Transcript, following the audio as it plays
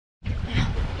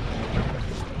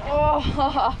Oh,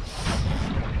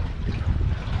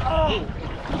 oh,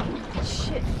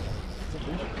 shit.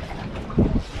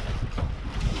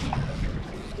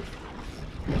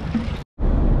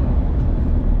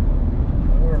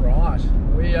 Alright,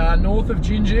 we are north of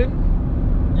Jinjin,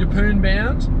 Yeppoon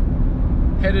bound,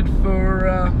 headed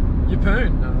for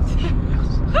Yeppoon.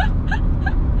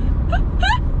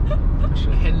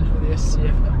 Actually heading for the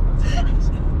SCF.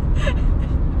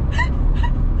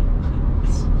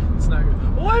 It's no good.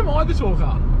 Why am I the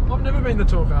talker? I've never been the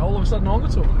talker. All of a sudden I'm the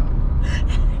talker.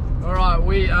 Alright,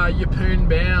 we are Yeppoon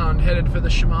bound, headed for the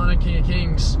Shimano King of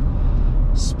Kings.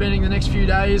 Spending the next few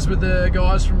days with the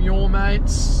guys from Your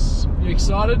Mates. You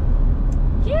excited?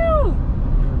 Phew!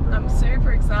 I'm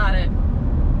super excited.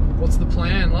 What's the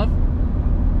plan, love?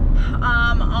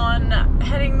 On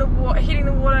hitting the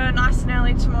water nice and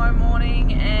early tomorrow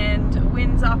morning, and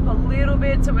winds up a little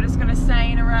bit, so we're just going to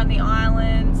stay in around the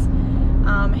islands,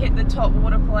 hit the top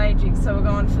water pelagic, so we're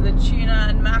going for the tuna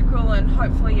and mackerel, and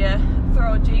hopefully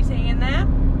throw a GT in there.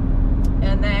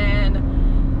 And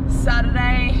then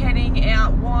Saturday heading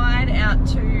out wide out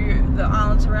to the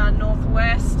islands around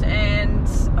northwest, and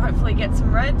hopefully get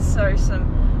some reds, so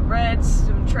some reds,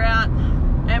 some trout,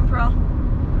 emperor.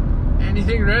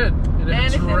 Anything red. And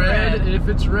if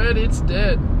it's red, it's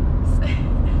dead.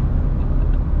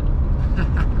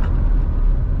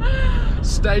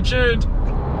 Stay tuned.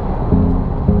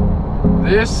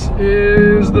 This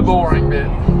is the boring bit.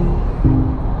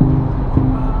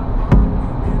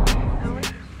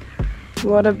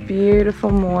 What a beautiful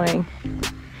morning.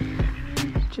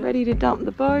 Ready to dump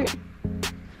the boat.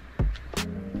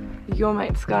 Your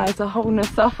Mates guys are holding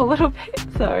us up a little bit,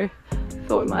 so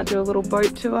thought we might do a little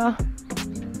boat tour.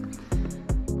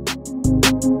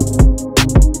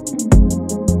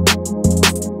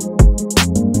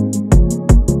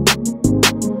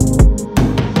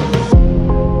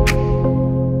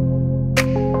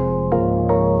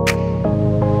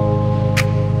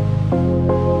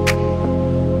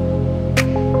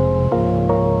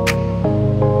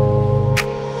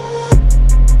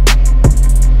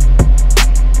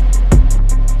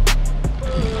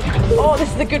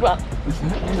 A good one.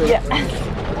 Yeah.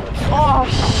 Oh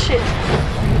shit.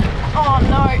 Oh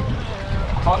no.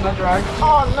 Tighten that drag.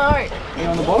 Oh no. Are you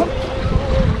on the bottom?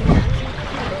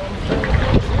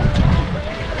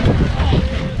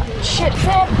 Shit,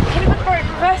 Sam. Hit it with boat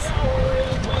reverse.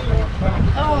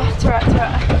 Oh, it's alright, it's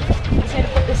alright. I just need to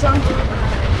put this on.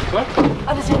 What? I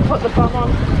just need to put the bum on.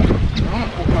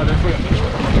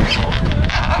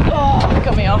 Oh,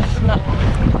 got me off. No.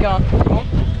 Go on.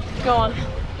 Go on.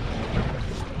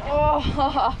 Oh,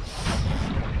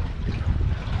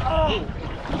 oh,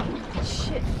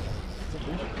 shit.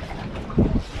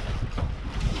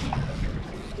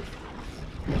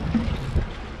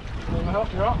 Want to help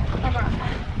you up? I'm right.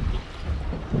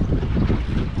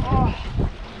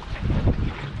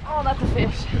 Oh, that's a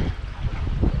fish.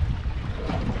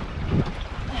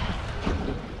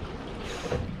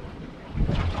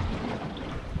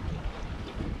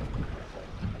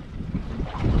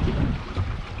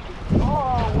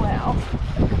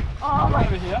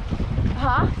 Over here.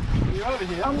 Huh? Are you over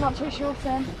here? I'm not too sure,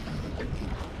 Sam.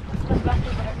 Let's back a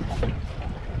bit.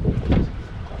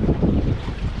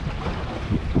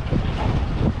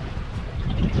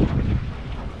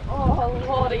 Oh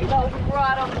lordy, that was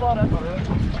right on the bottom. Oh, really?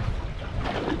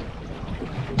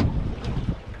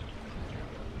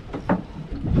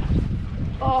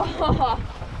 Oh.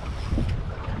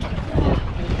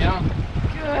 Keep going.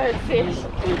 Good fish.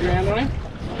 Any ground on him?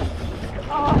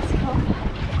 Oh, it's cold.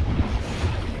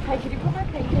 Hey, could you put my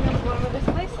pink in the bottom of this,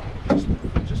 please?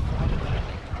 Just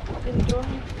In the door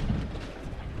here.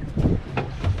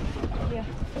 Yeah.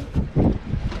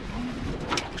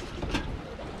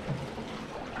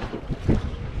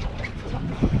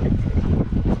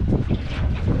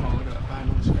 Oh, look at that bone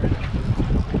on the screen.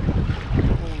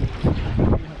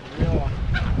 Real one.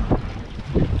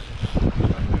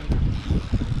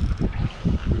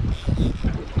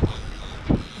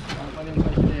 I didn't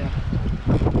take it down.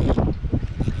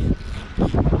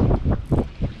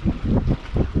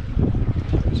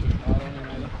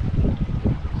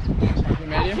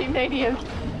 Medium.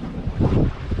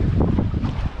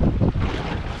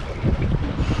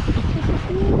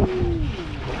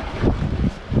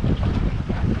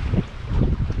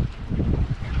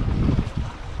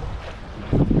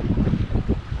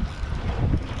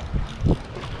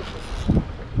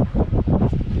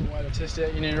 Way to test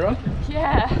out your new rod.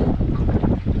 Yeah.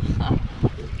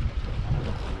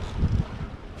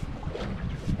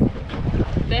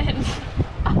 Then.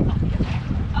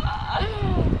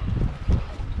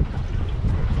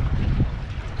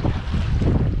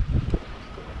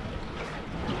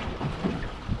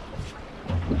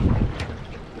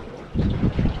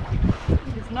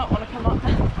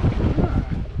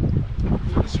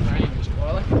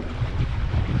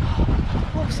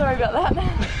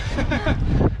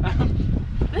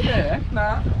 Yeah,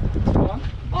 nah, it's fine.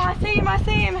 Oh, I see him, I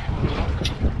see him.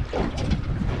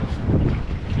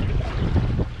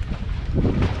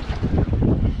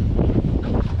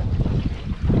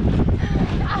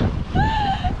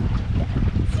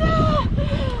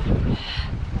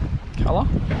 Colour?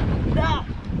 Ah,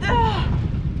 ah.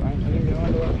 Don't let him go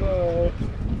under that boat.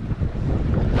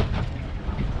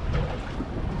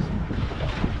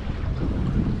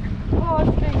 Oh, it's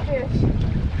a big fish.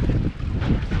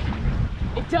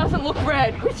 It doesn't look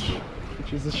red, which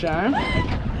Which is a shame.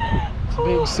 It's a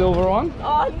big silver one.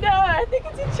 oh no, I think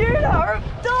it's a tuna. Or a,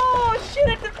 oh shit,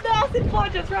 it's a massive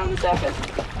plunge just around the surface.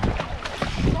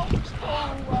 Oh,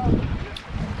 wow.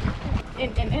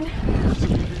 In.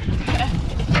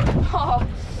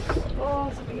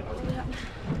 Oh, something got really happened.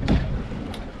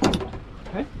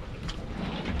 Hey?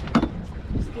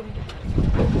 Just kidding.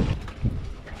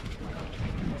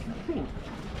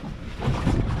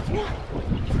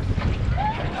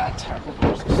 That tackle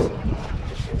process.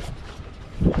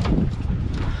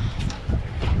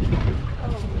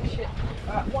 Oh shit.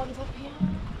 One's up here.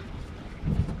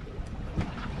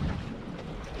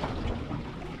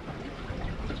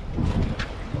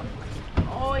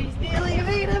 Oh, he's nearly a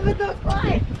meter, but not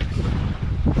quite.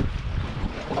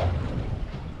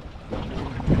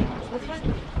 This one?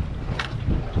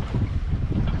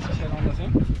 Is his head on the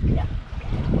thing? Yeah.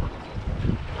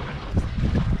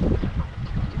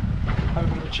 Have a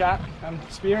bit of a chat and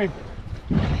spear him.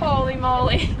 Holy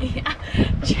moly.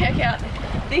 Check out.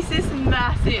 This is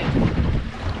massive.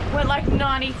 Went like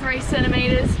 93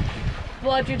 centimeters.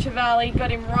 Blooded Trevally,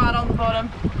 got him right on the bottom.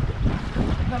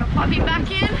 I'm gonna pop him back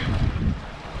in.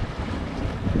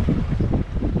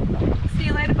 See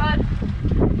you later, bud.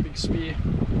 Big spear.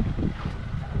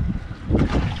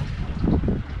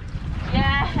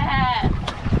 Yeah.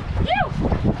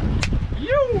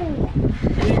 You!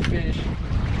 Big fish.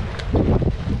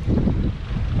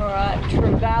 Alright,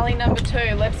 Trevally number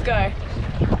 2, let's go.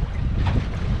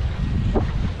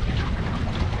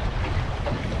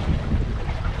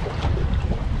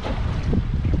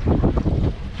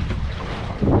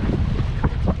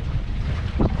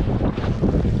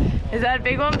 Is that a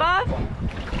big one, Bob? Oh,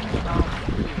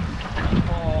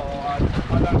 I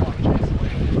don't like the chance of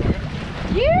leaving it there.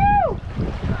 You! I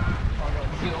got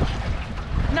zilch.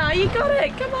 No, you got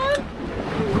it, come on.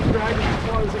 We're dragging the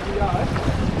clothes every day.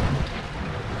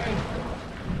 And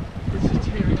it's just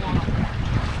tearing on.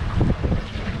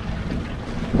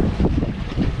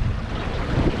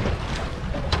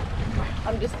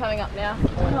 I'm just coming up now.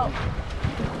 Oh.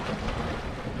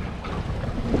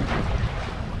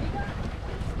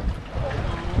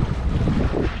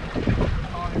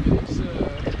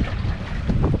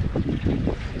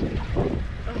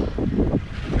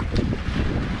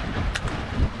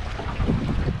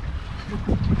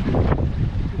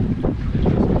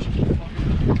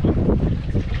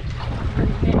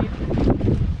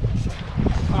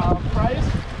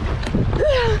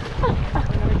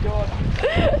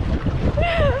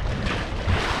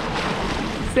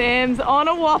 Sam's on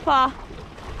a whopper.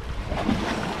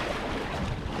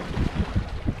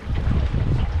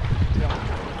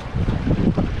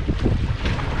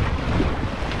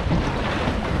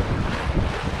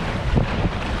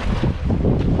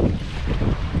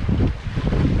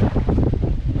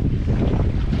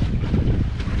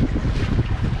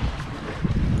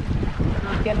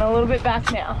 Getting a little bit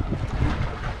back now.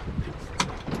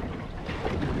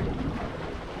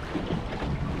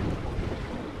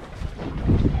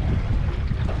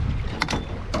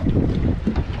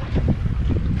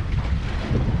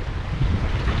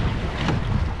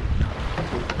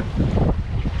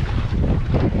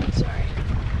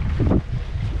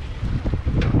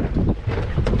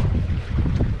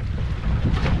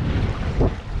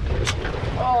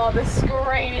 Oh, the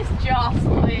screen is just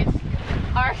lit.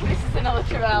 I reckon this is another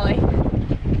Trevally.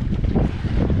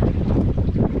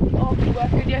 Oh, good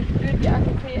work, good, yeah, good, yeah, I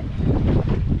can see it.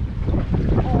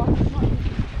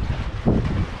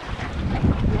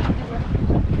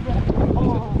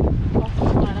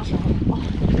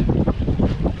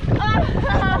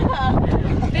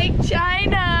 Oh, big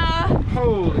China!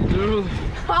 Holy dooly.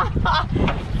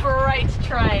 Great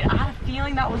trade. I had a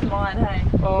feeling that was mine, hey?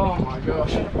 Oh my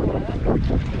gosh.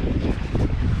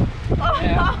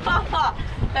 Yeah.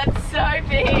 That's so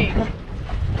big.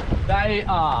 They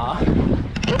are,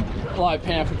 like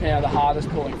pound for pound, the hardest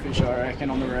pulling fish I reckon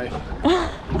on the reef.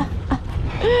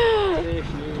 They're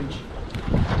huge.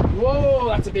 Whoa,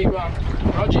 that's a big one.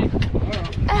 Roger. Right.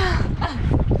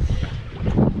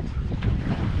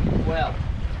 Well,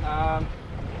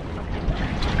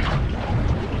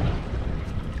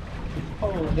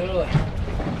 holy dooly.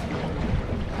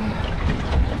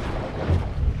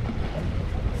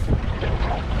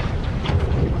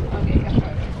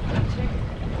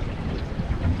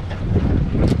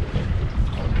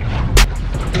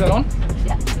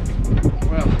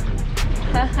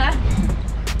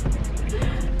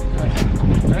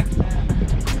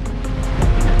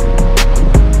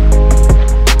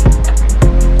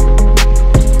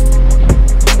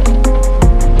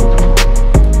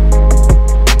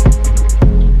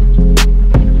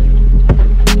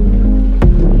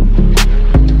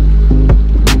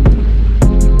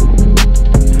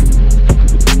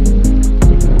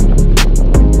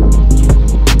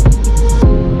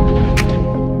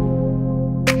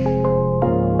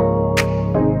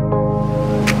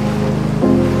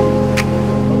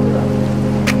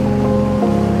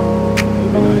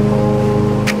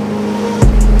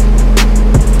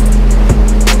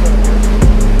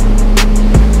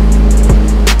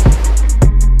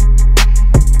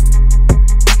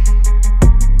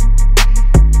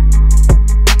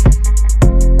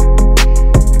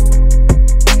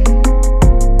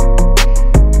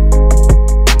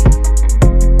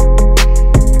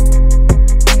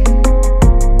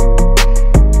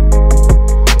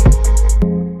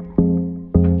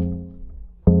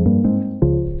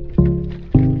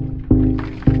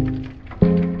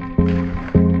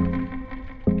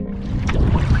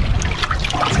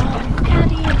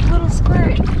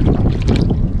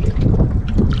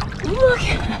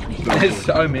 There's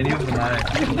so many of them, eh?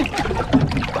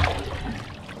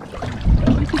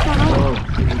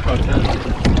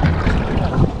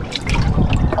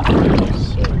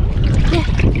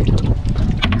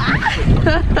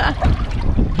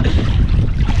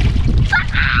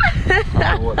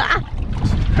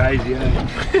 Crazy, eh?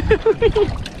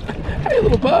 Hey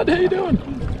little bud, how you doing?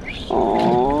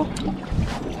 Oh,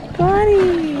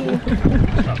 buddy.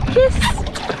 Yes.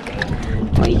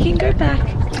 Oh, you can go back.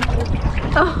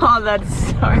 Oh, that's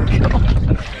so cool.